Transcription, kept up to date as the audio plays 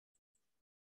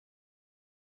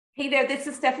Hey there, this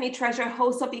is Stephanie Treasure,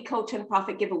 host of the Coach and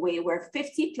Profit Giveaway, where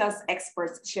 50 plus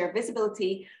experts share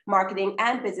visibility, marketing,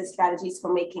 and business strategies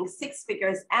for making six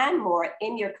figures and more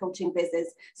in your coaching business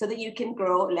so that you can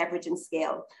grow, leverage, and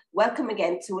scale. Welcome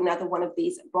again to another one of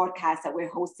these broadcasts that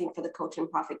we're hosting for the Coach and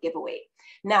Profit Giveaway.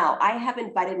 Now, I have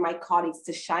invited my colleagues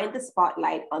to shine the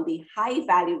spotlight on the high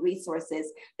value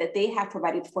resources that they have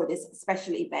provided for this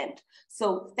special event.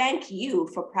 So thank you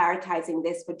for prioritizing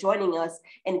this, for joining us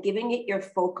and giving it your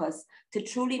focus to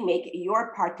truly make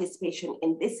your participation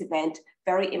in this event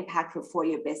very impactful for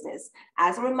your business.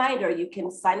 As a reminder, you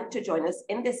can sign up to join us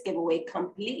in this giveaway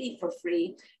completely for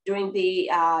free during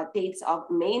the dates of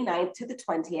May 9th to the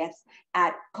 20th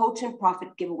at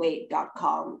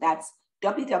coachandprofitgiveaway.com. That's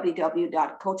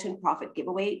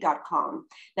www.coachandprofitgiveaway.com.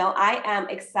 Now, I am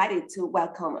excited to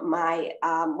welcome my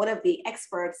one of the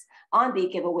experts on the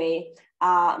giveaway,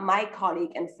 my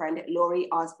colleague and friend, Lori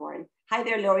Osborne. Hi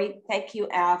there, Lori. Thank you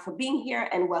for being here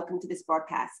and welcome to this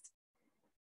broadcast.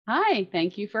 Hi,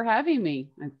 thank you for having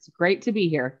me. It's great to be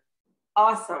here.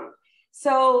 Awesome.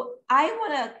 So I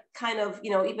want to kind of,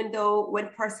 even though when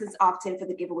persons opt in for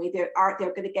the giveaway, they're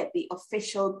going to get the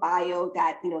official bio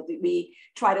that, we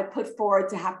try to put forward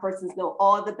to have persons know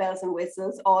all the bells and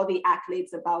whistles, all the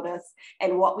accolades about us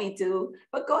and what we do.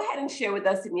 But go ahead and share with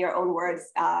us in your own words,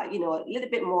 a little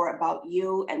bit more about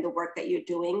you and the work that you're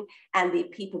doing and the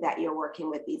people that you're working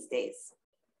with these days.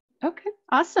 Okay,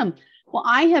 awesome. Well,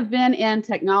 I have been in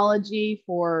technology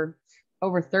for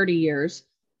over 30 years.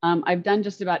 I've done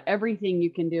just about everything you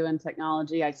can do in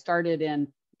technology. I started in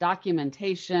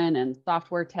documentation and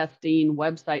software testing,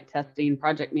 website testing,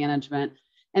 project management.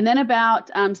 And then about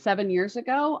 7 years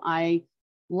ago, I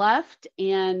left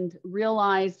and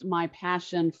realized my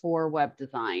passion for web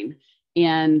design.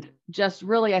 And just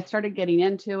really, I started getting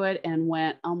into it and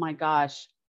went, oh my gosh,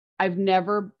 I've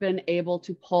never been able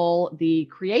to pull the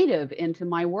creative into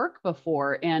my work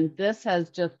before. And this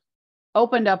has just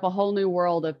opened up a whole new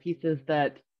world of pieces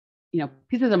of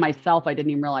myself I didn't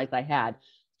even realize I had.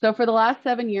 So for the last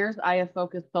 7 years, I have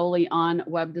focused solely on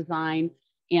web design.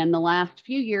 And the last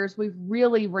few years, we've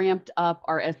really ramped up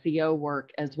our SEO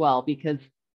work as well, because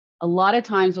a lot of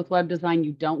times with web design,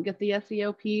 you don't get the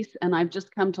SEO piece. And I've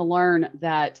just come to learn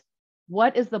that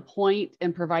what is the point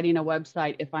in providing a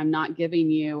website if I'm not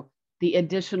giving you the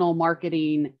additional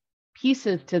marketing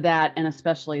pieces to that, and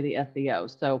especially the SEO.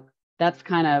 So that's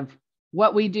kind of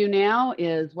what we do now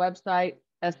is website,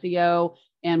 SEO,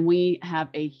 and we have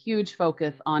a huge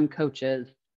focus on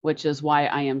coaches, which is why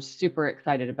I am super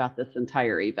excited about this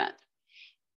entire event.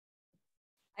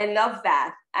 I love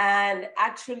that. And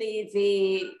actually,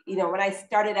 when I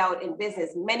started out in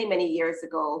business many, many years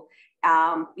ago,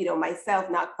 myself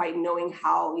not quite knowing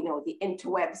how, the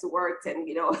interwebs worked and,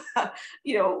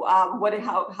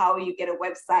 how you get a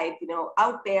website,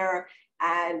 out there.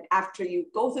 And after you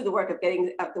go through the work of getting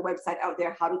the website out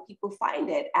there, how do people find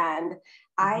it? And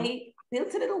I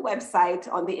built a little website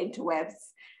on the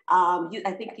interwebs,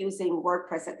 I think using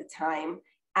WordPress at the time.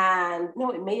 And no,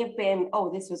 it may have been,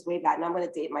 this was way back. And I'm going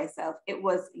to date myself. It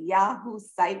was Yahoo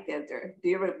Site Builder. Do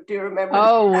you remember?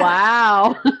 Oh,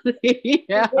 wow.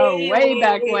 Yeah, way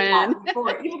back when.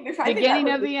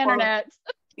 Beginning of the internet.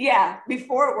 Yeah,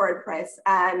 before WordPress.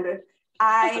 And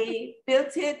I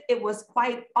built it. It was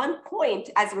quite on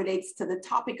point as it relates to the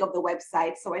topic of the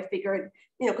website. So I figured,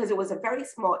 because it was it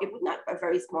was not a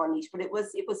very small niche, but it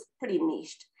was pretty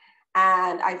niched.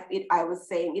 And I was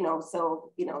saying,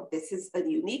 this is a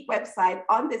unique website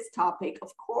on this topic.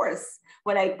 Of course,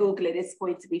 when I Google it, it's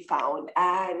going to be found.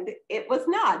 And it was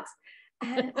not.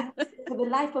 And for the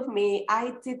life of me,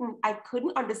 I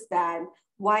couldn't understand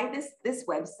why this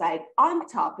website on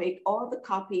topic, all the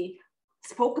copy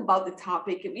spoke about the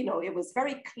topic. It was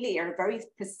very clear, very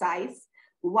precise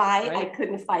why I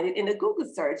couldn't find it in a Google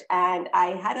search. And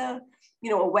I had a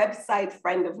website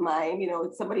friend of mine,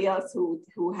 somebody else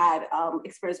who had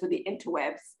experience with the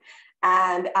interwebs.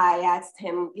 And I asked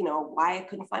him, why I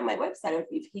couldn't find my website, or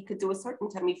if he could do a search and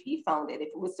tell me if he found it, if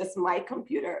it was just my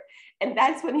computer. And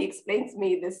that's when he explained to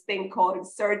me this thing called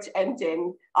search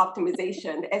engine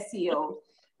optimization, SEO,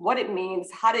 what it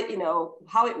means, how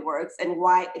it works, and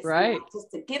why it's not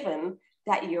just a given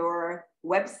that your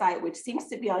website, which seems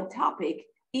to be on topic,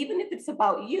 even if it's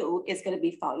about you, is going to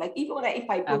be found. Like even if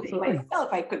I Google it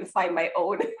myself, I couldn't find my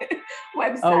own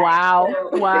website. Oh, wow.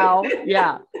 So. Wow.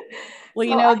 Yeah. Well,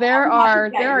 so there are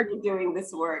doing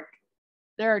this work.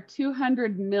 There are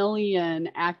 200 million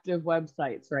active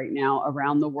websites right now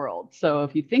around the world. So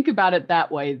if you think about it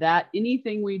that way, that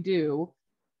anything we do,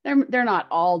 they're not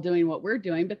all doing what we're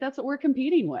doing, but that's what we're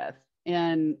competing with.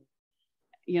 And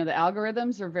the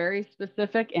algorithms are very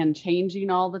specific and changing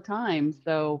all the time.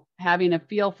 So having a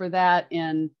feel for that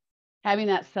and having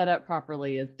that set up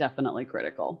properly is definitely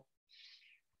critical.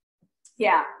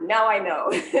 Yeah, now I know.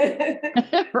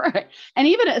 Right. And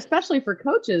even especially for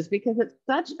coaches, because it's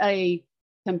such a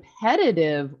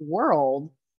competitive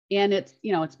world and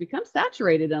it's become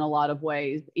saturated in a lot of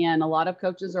ways. And a lot of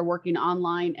coaches are working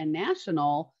online and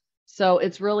national. So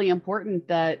it's really important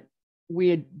that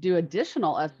we do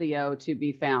additional SEO to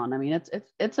be found. I mean,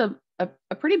 it's a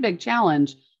pretty big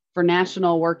challenge for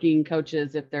national working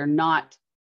coaches if they're not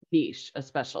niche,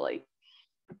 especially.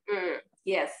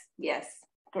 Yes, yes.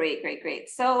 Great.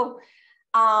 So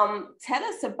tell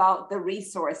us about the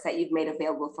resource that you've made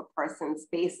available for persons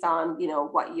based on,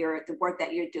 the work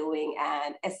that you're doing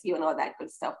and SEO and all that good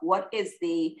stuff. What is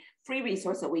the free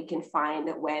resource that we can find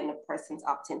when persons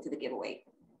opt into the giveaway?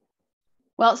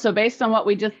 Well, so based on what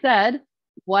we just said,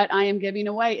 what I am giving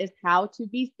away is how to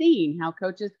be seen, how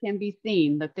coaches can be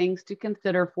seen, the things to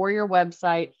consider for your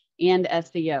website and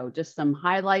SEO, just some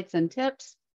highlights and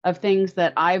tips of things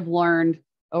that I've learned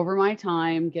over my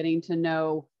time getting to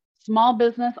know small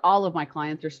business. All of my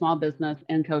clients are small business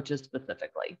and coaches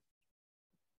specifically.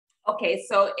 Okay,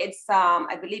 so it's,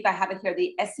 I believe I have it here,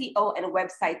 the SEO and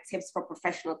website tips for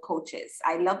professional coaches.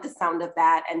 I love the sound of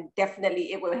that, and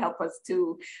definitely it will help us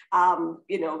to,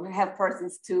 have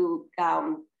persons to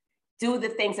do the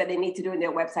things that they need to do in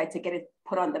their website to get it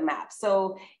put on the map.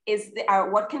 So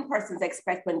what can persons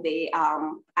expect when they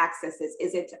access this?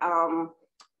 Is it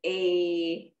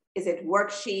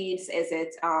worksheets? Is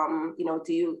it,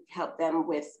 do you help them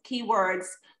with keywords?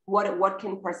 What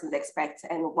can persons expect,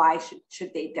 and why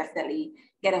should they definitely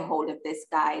get a hold of this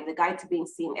guide, the Guide to Being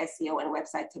Seen, SEO and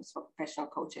Website Tips for Professional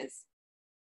Coaches?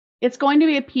 It's going to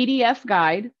be a PDF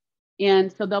guide.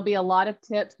 And so there'll be a lot of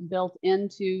tips built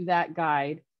into that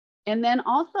guide. And then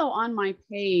also on my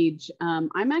page,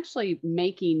 I'm actually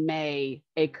making May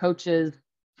a coaches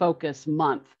focus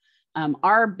month.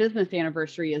 Our business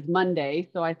anniversary is Monday.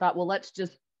 So I thought, well, let's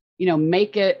just,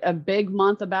 make it a big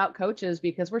month about coaches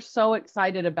because we're so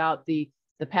excited about the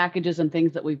packages and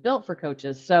things that we've built for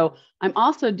coaches. So I'm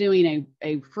also doing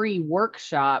a free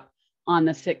workshop on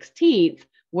the 16th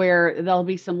where there'll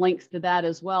be some links to that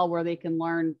as well, where they can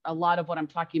learn a lot of what I'm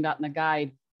talking about in the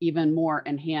guide, even more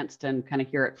enhanced and kind of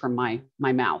hear it from my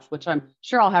mouth, which I'm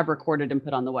sure I'll have recorded and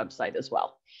put on the website as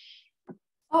well.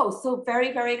 Oh, so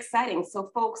very, very exciting. So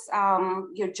folks,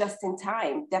 you're just in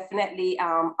time. Definitely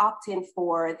opt in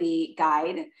for the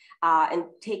guide and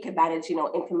take advantage,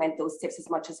 implement those tips as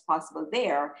much as possible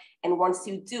there. And once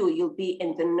you do, you'll be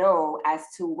in the know as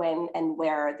to when and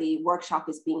where the workshop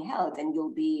is being held, and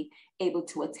you'll be able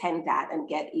to attend that and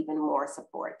get even more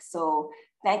support. So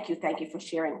thank you for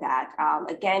sharing that.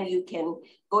 Again, you can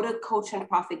go to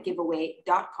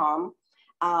coachandprofitgiveaway.com.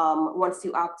 Once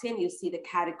you opt in, you see the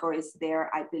categories there.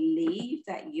 I believe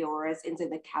that yours is in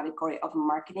the category of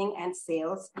marketing and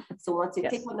sales. So once you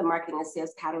click on the marketing and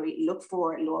sales category, look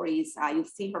for Lori's. You'll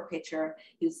see her picture.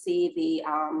 You see the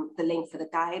link for the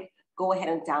guide. Go ahead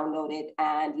and download it,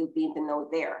 and you'll be in the know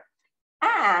there.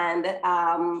 And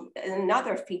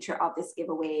another feature of this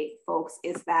giveaway, folks,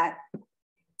 is that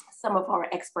some of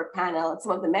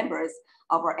the members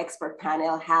of our expert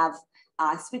panel have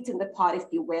sweetened the pot, if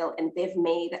you will, and they've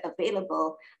made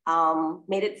available,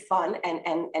 made it fun,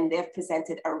 and they've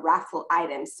presented a raffle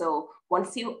item. So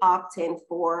once you opt in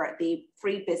for the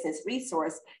free business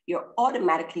resource, you're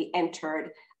automatically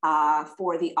entered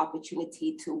for the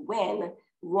opportunity to win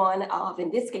one of,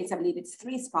 in this case, I believe it's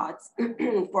 3 spots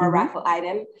for a raffle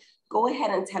item. Go ahead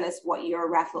and tell us what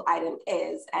your raffle item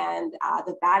is and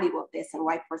the value of this, and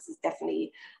why persons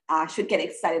definitely should get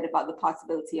excited about the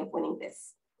possibility of winning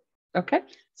this. Okay.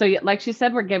 So like she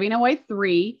said, we're giving away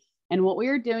 3. And what we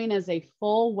are doing is a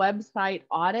full website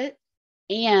audit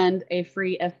and a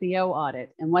free SEO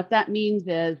audit. And what that means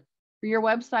is for your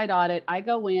website audit, I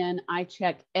go in, I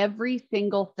check every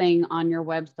single thing on your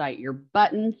website, your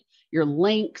buttons, your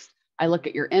links. I look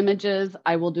at your images.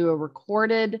 I will do a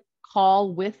recorded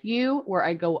call with you where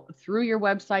I go through your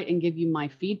website and give you my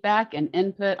feedback and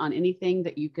input on anything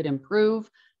that you could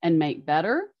improve and make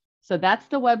better. So that's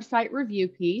the website review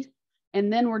piece.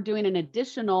 And then we're doing an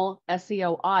additional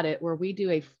SEO audit where we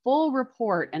do a full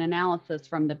report and analysis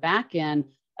from the back end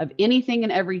of anything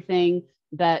and everything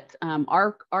that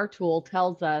our tool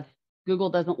tells us Google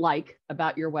doesn't like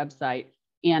about your website.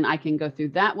 And I can go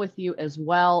through that with you as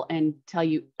well and tell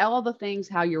you all the things,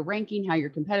 how you're ranking, how your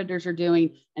competitors are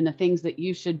doing, and the things that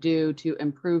you should do to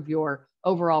improve your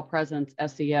overall presence,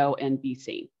 SEO, and be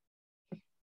seen.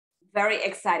 Very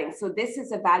exciting. So this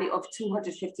is a value of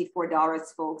 $254,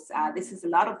 folks. This is a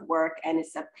lot of work, and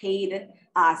it's a paid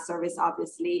service,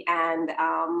 obviously. And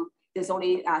there's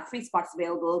only 3 spots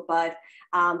available, but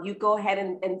you go ahead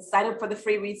and sign up for the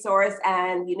free resource,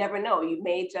 and you never know, you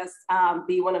may just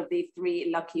be one of the 3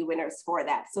 lucky winners for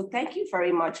that. So thank you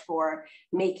very much for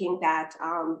making that,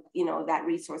 that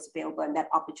resource available and that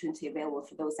opportunity available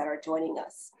for those that are joining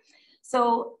us.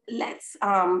 So let's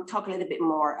talk a little bit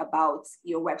more about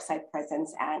your website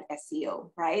presence and SEO,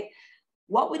 right?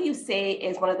 What would you say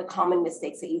is one of the common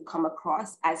mistakes that you come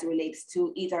across as it relates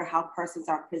to either how persons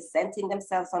are presenting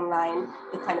themselves online,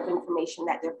 the kind of information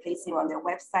that they're placing on their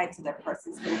website so that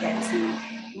persons can get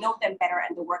to know them better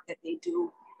and the work that they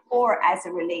do, or as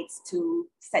it relates to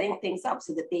setting things up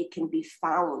so that they can be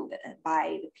found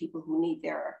by the people who need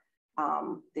their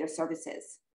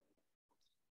services?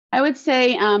 I would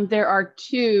say there are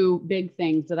 2 big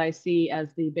things that I see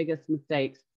as the biggest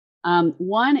mistakes.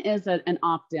 One is an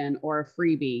opt-in or a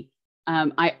freebie.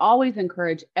 I always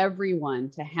encourage everyone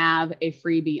to have a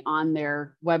freebie on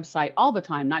their website all the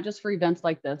time, not just for events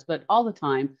like this, but all the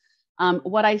time.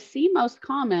 What I see most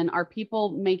common are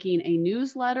people making a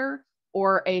newsletter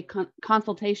or a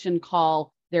consultation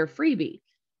call their freebie.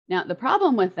 Now, the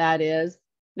problem with that is,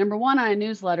 number one, on a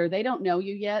newsletter, they don't know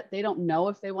you yet. They don't know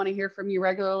if they want to hear from you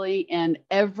regularly. And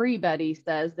everybody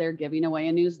says they're giving away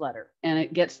a newsletter. And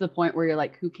it gets to the point where you're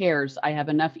like, who cares? I have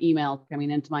enough emails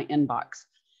coming into my inbox.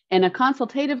 And a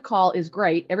consultative call is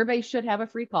great. Everybody should have a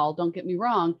free call. Don't get me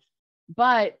wrong.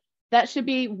 But that should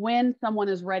be when someone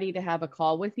is ready to have a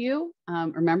call with you.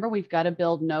 Remember, we've got to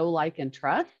build know, like, and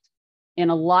trust. And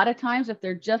a lot of times, if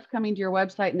they're just coming to your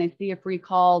website and they see a free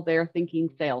call, they're thinking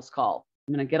sales call.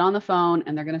 I'm going to get on the phone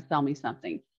and they're going to sell me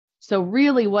something. So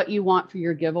really what you want for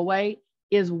your giveaway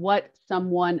is what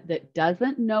someone that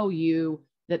doesn't know you,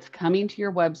 that's coming to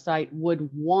your website, would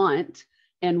want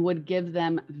and would give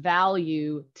them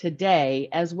value today,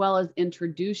 as well as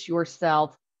introduce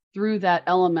yourself through that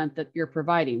element that you're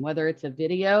providing, whether it's a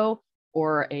video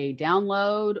or a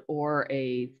download or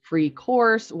a free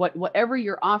course, whatever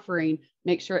you're offering,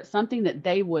 make sure it's something that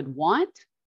they would want,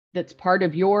 that's part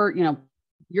of your,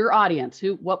 your audience.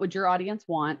 What would your audience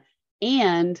want?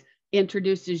 And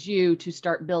introduces you to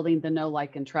start building the know,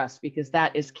 like, and trust, because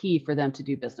that is key for them to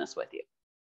do business with you.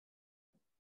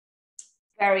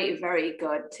 Very, very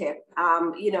good tip.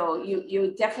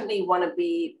 You definitely want to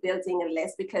be building a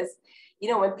list because,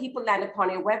 when people land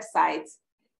upon your website,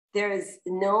 there's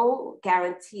no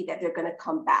guarantee that they're going to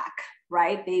come back,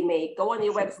 right? They may go on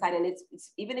your website and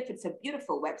it's even if it's a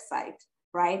beautiful website,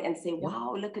 right? And say,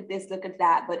 wow, look at this, look at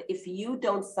that. But if you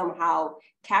don't somehow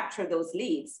capture those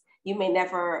leads, you may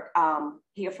never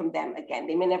hear from them again.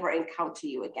 They may never encounter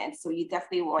you again. So you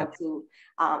definitely want to,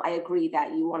 I agree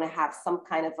that you want to have some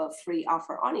kind of a free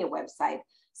offer on your website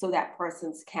so that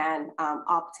persons can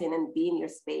opt in and be in your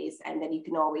space. And then you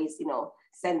can always,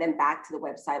 send them back to the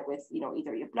website with,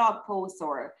 either your blog posts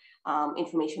or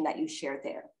information that you share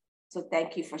there. So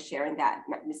thank you for sharing that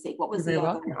mistake. What was the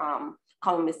other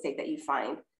common mistake that you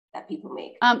find that people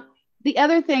make? The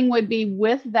other thing would be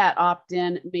with that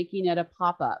opt-in, making it a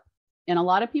pop-up. And a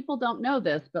lot of people don't know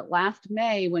this, but last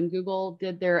May when Google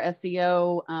did their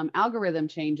SEO algorithm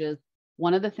changes,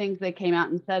 one of the things they came out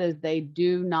and said is they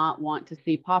do not want to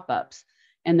see pop-ups.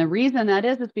 And the reason that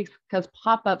is because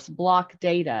pop-ups block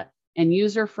data, and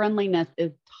user friendliness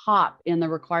is top in the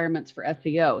requirements for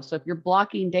SEO. So if you're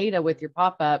blocking data with your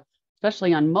pop-up,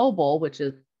 especially on mobile, which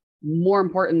is more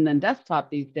important than desktop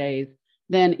these days,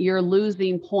 then you're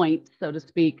losing points, so to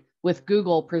speak, with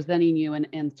Google presenting you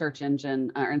in search engine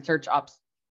or in search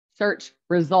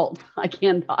results. I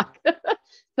can talk.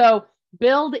 So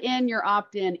build in your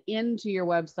opt-in into your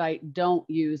website. Don't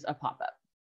use a pop-up.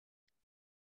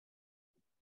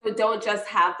 So don't just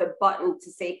have the button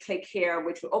to say click here,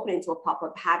 which will open into a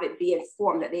pop-up. Have it be a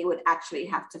form that they would actually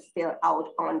have to fill out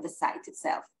on the site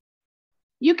itself.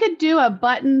 You could do a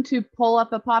button to pull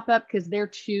up a pop-up because they're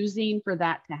choosing for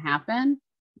that to happen.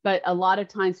 But a lot of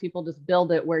times people just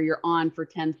build it where you're on for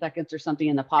 10 seconds or something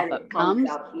and the pop-up comes.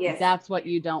 Yes. That's what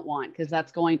you don't want because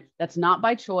that's not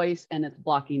by choice and it's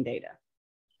blocking data.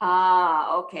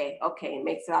 Okay.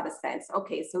 Makes a lot of sense.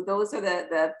 Okay, so those are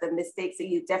the mistakes that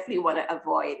you definitely want to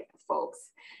avoid,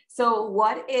 folks. So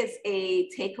what is a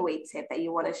takeaway tip that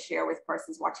you want to share with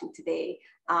persons watching today?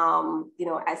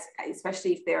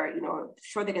 Especially if they're,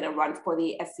 sure they're going to run for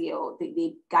the SEO,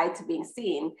 the guide to being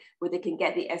seen, where they can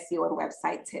get the SEO and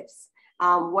website tips.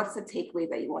 What's the takeaway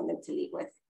that you want them to leave with?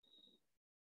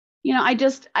 I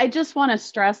just want to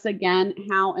stress again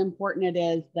how important it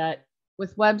is that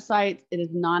with websites, it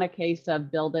is not a case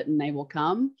of build it and they will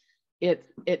come.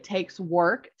 it takes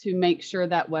work to make sure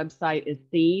that website is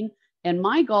seen. And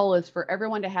my goal is for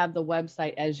everyone to have the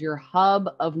website as your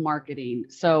hub of marketing.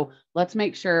 So let's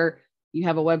make sure you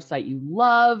have a website you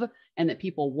love and that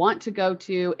people want to go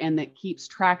to, and that keeps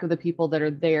track of the people that are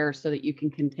there so that you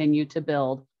can continue to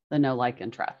build the know, like,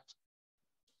 and trust.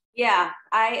 Yeah,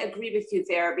 I agree with you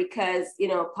there because,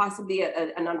 possibly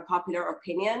an unpopular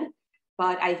opinion,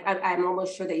 but I'm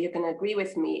almost sure that you're going to agree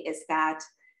with me, is that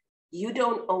you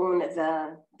don't own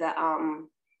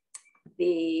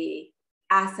the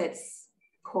assets,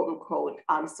 quote unquote,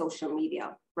 on social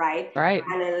media, right? Right.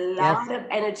 And a lot of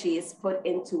energy is put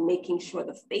into making sure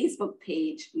the Facebook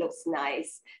page looks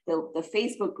nice, the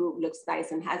Facebook group looks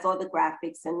nice and has all the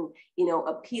graphics and,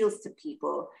 appeals to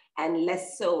people, and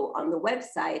less so on the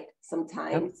website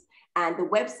sometimes. And the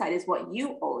website is what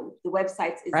you own. The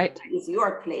website is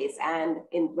your place. And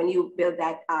when you build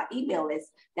that email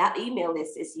list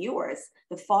is yours.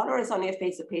 The followers on your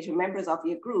Facebook page are members of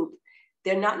your group.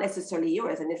 They're not necessarily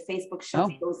yours. And if Facebook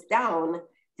shuts those down,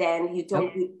 then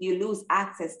you lose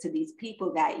access to these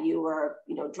people that you are,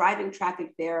 driving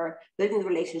traffic there, building a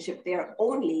relationship there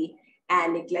only,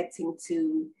 and neglecting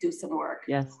to do some work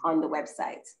on the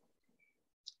website.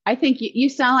 I think you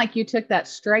sound like you took that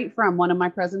straight from one of my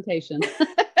presentations.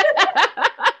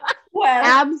 Well,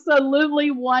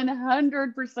 absolutely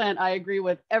 100%. I agree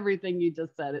with everything you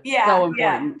just said. It's so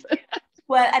important. Yeah.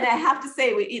 Well, and I have to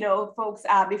say, folks,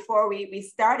 before we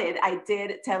started, I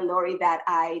did tell Lori that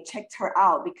I checked her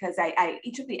out because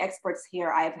each of the experts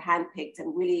here I have handpicked,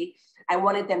 and really I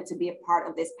wanted them to be a part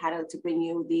of this panel to bring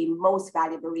you the most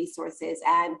valuable resources.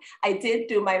 And I did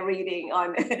do my reading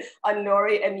on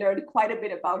Lori and learned quite a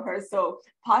bit about her. So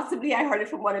possibly I heard it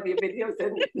from one of your videos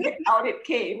and out it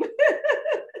came.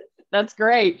 That's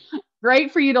great.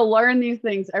 Great for you to learn these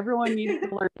things. Everyone needs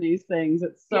to learn these things.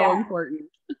 It's so important.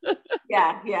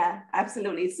 Yeah,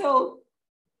 absolutely. So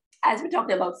as we're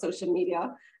talking about social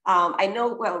media, I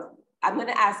know, well, I'm going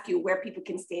to ask you where people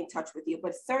can stay in touch with you,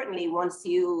 but certainly once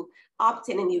you opt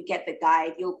in and you get the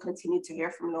guide, you'll continue to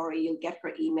hear from Lori. You'll get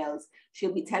her emails.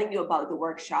 She'll be telling you about the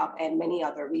workshop and many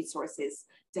other resources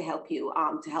to help you,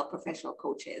 to help professional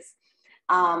coaches.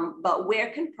 But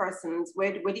where do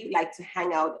you like to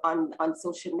hang out on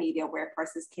social media where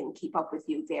persons can keep up with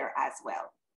you there as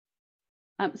well?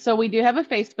 So we do have a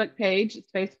Facebook page.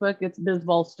 It's Facebook. It's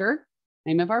BizVolster,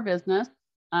 name of our business.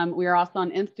 We are also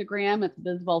on Instagram. It's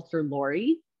BizVolster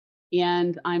Lori.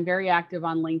 And I'm very active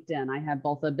on LinkedIn. I have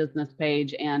both a business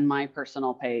page and my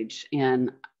personal page.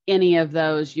 And any of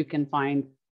those, you can find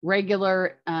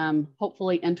regular,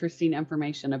 hopefully interesting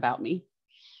information about me,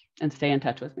 and stay in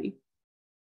touch with me.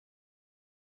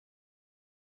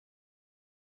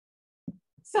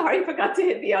 Sorry, forgot to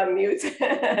hit the unmute.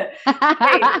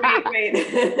 Great.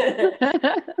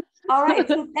 All right,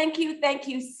 so thank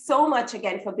you so much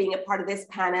again for being a part of this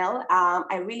panel.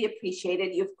 I really appreciate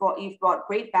it. You've brought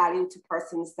great value to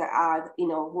persons that are,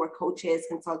 who are coaches,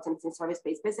 consultants, and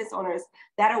service-based business owners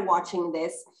that are watching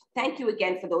this. Thank you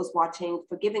again for those watching,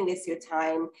 for giving this your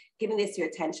time, giving this your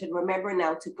attention. Remember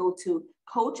now to go to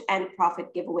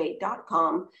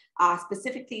coachandprofitgiveaway.com,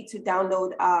 specifically to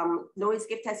download Lori's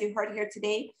gift, as you heard here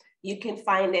today. You can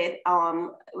find it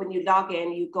when you log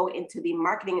in, you go into the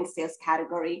marketing and sales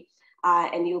category,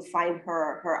 and you'll find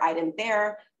her item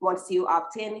there. Once you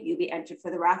opt in, you'll be entered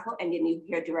for the raffle, and then you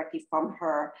hear directly from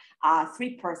her.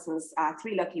 3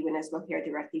 lucky winners will hear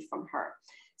directly from her.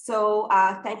 So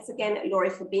thanks again, Lori,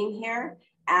 for being here,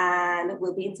 and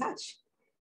we'll be in touch.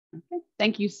 Okay.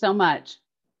 Thank you so much.